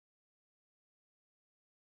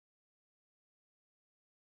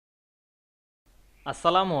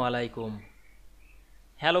Assalamu Walaikum.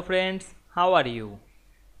 Hello friends, how are you?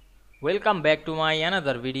 Welcome back to my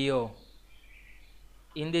another video.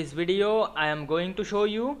 In this video, I am going to show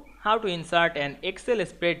you how to insert an Excel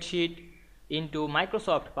spreadsheet into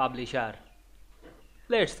Microsoft Publisher.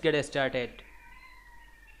 Let's get started.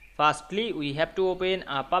 Firstly, we have to open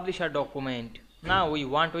a Publisher document. Now we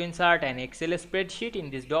want to insert an Excel spreadsheet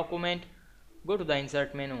in this document. Go to the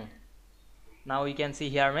Insert menu. Now we can see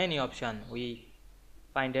here many options. We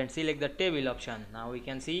find and select the table option. Now we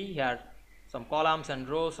can see here some columns and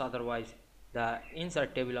rows, otherwise the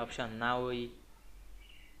insert table option. Now we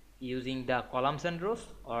using the columns and rows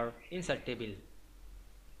or insert table.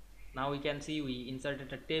 Now we can see we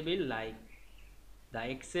inserted a table like the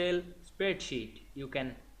Excel spreadsheet. You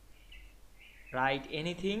can write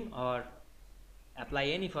anything or apply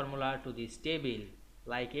any formula to this table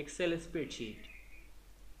like Excel spreadsheet.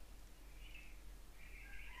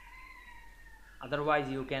 Otherwise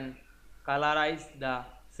you can colorize the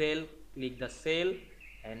cell, click the cell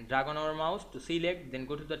and drag on our mouse to select, then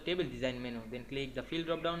go to the table design menu, then click the fill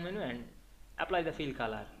drop down menu and apply the fill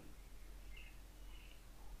color.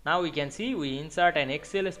 Now we can see we insert an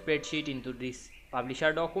Excel spreadsheet into this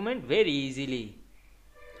publisher document very easily.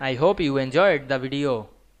 I hope you enjoyed the video.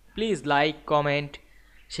 Please like, comment,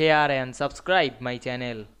 share and subscribe my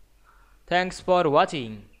channel. Thanks for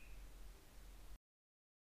watching.